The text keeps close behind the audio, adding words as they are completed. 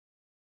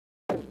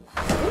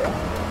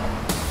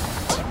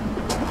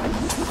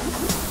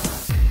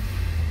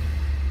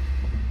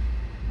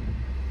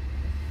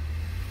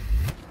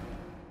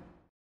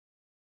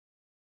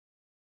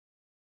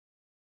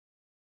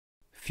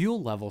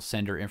fuel level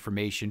sender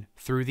information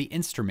through the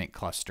instrument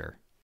cluster.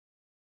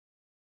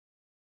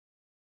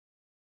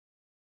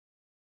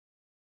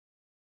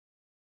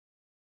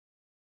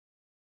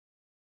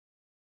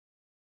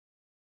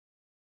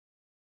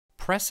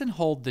 Press and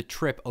hold the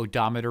trip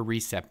odometer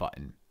reset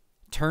button.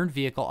 Turn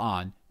vehicle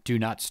on. Do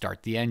not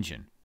start the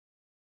engine.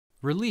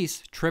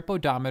 Release trip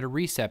odometer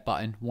reset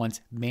button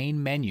once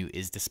main menu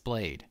is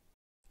displayed.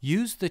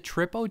 Use the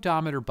trip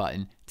odometer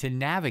button to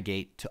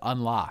navigate to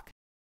unlock.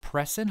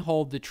 Press and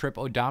hold the trip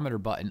odometer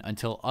button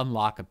until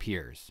unlock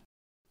appears.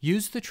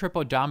 Use the trip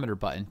odometer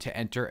button to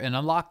enter an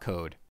unlock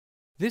code.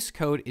 This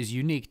code is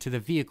unique to the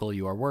vehicle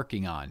you are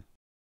working on.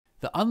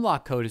 The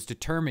unlock code is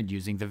determined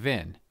using the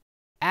VIN.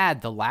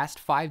 Add the last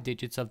 5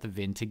 digits of the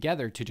VIN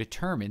together to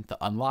determine the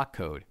unlock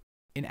code.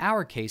 In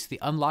our case, the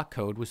unlock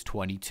code was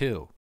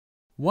 22.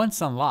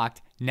 Once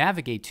unlocked,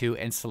 navigate to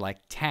and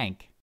select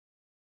Tank.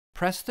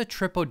 Press the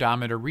trip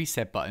odometer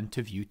reset button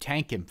to view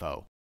tank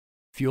info.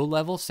 Fuel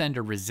level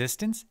sender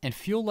resistance and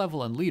fuel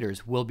level in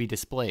liters will be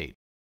displayed.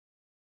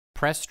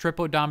 Press trip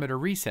odometer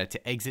reset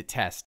to exit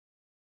test.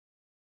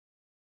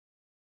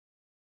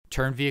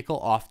 Turn vehicle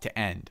off to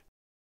end.